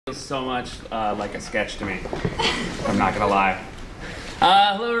So much like a sketch to me. I'm not gonna lie.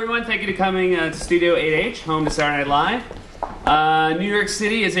 Hello everyone, thank you for coming to Studio 8H, home to Saturday Night Live. New York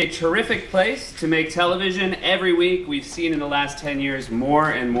City is a terrific place to make television. Every week we've seen in the last 10 years more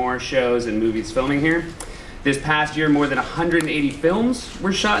and more shows and movies filming here. This past year, more than 180 films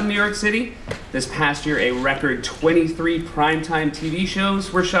were shot in New York City. This past year, a record 23 primetime TV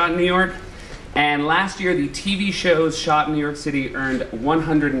shows were shot in New York. And last year, the TV shows shot in New York City earned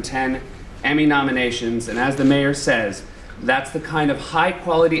 110 Emmy nominations. And as the mayor says, that's the kind of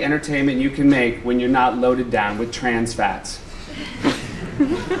high-quality entertainment you can make when you're not loaded down with trans fats.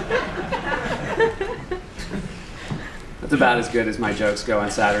 That's about as good as my jokes go on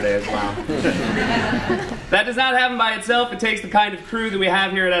Saturday as well. That does not happen by itself. It takes the kind of crew that we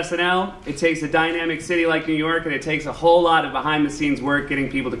have here at SNL. It takes a dynamic city like New York, and it takes a whole lot of behind-the-scenes work getting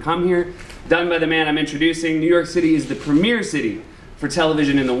people to come here, done by the man I'm introducing. New York City is the premier city for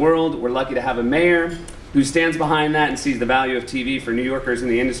television in the world. We're lucky to have a mayor who stands behind that and sees the value of TV for New Yorkers in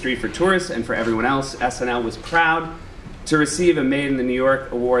the industry, for tourists, and for everyone else. SNL was proud to receive a Made in the New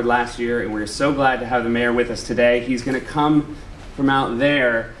York award last year, and we're so glad to have the mayor with us today. He's going to come from out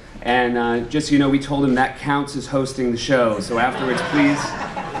there, and just so you know, we told him that counts as hosting the show, so afterwards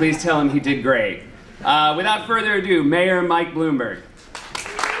please tell him he did great. Without further ado, Mayor Mike Bloomberg.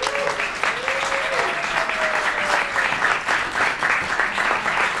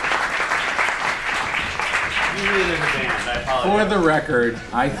 For the record,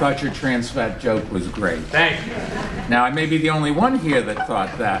 I thought your trans fat joke was great. Thank you. Now, I may be the only one here that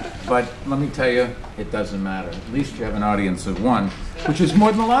thought that, but let me tell you, it doesn't matter. At least you have an audience of one, which is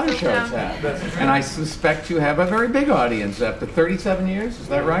more than a lot of shows have. And I suspect you have a very big audience after 37 years, is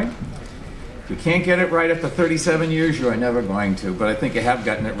that right? If you can't get it right after 37 years, you are never going to, but I think you have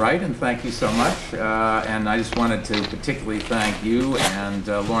gotten it right, and thank you so much. And I just wanted to particularly thank you and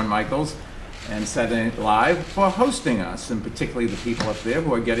Lorne Michaels and Saturday Night Live for hosting us, and particularly the people up there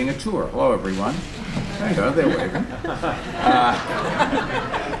who are getting a tour. Hello, everyone. There you go, they're waving.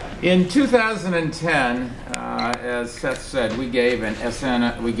 In 2010, as Seth said, we gave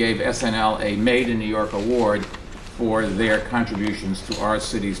SNL a Made in New York award for their contributions to our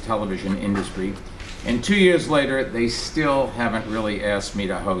city's television industry. And 2 years later, they still haven't really asked me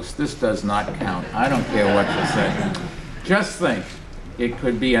to host. This does not count. I don't care what you say. Just think. It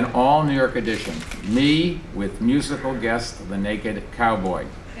could be an all-New York edition. Me with musical guest, the Naked Cowboy.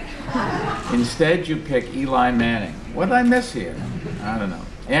 Instead, you pick Eli Manning. What did I miss here? I don't know.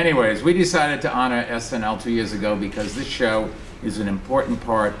 Anyways, we decided to honor SNL 2 years ago because this show is an important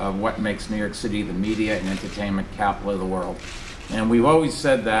part of what makes New York City the media and entertainment capital of the world. And we've always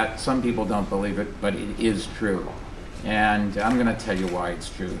said that. Some people don't believe it, but it is true. And I'm going to tell you why it's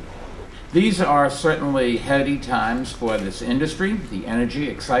true. These are certainly heady times for this industry. The energy,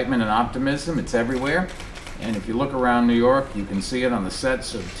 excitement, and optimism, it's everywhere. And if you look around New York, you can see it on the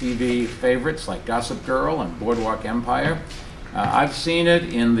sets of TV favorites like Gossip Girl and Boardwalk Empire. I've seen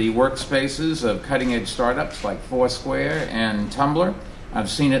it in the workspaces of cutting-edge startups like Foursquare and Tumblr. I've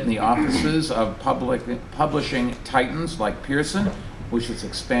seen it in the offices of publishing titans like Pearson, which is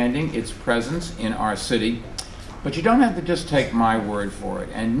expanding its presence in our city. But you don't have to just take my word for it.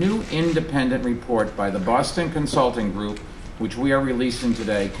 A new independent report by the Boston Consulting Group, which we are releasing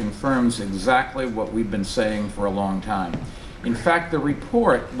today, confirms exactly what we've been saying for a long time. In fact, the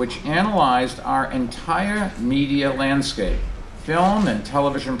report, which analyzed our entire media landscape, film and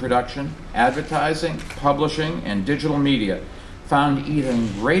television production, advertising, publishing, and digital media, found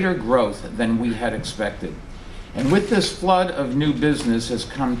even greater growth than we had expected. And with this flood of new business has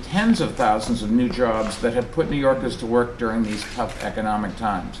come tens of thousands of new jobs that have put New Yorkers to work during these tough economic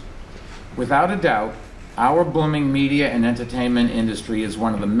times. Without a doubt, our booming media and entertainment industry is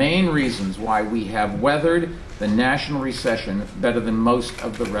one of the main reasons why we have weathered the national recession better than most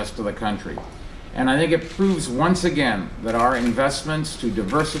of the rest of the country. And I think it proves once again that our investments to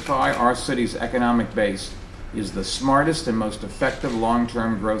diversify our city's economic base is the smartest and most effective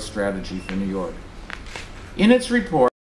long-term growth strategy for New York. In its report,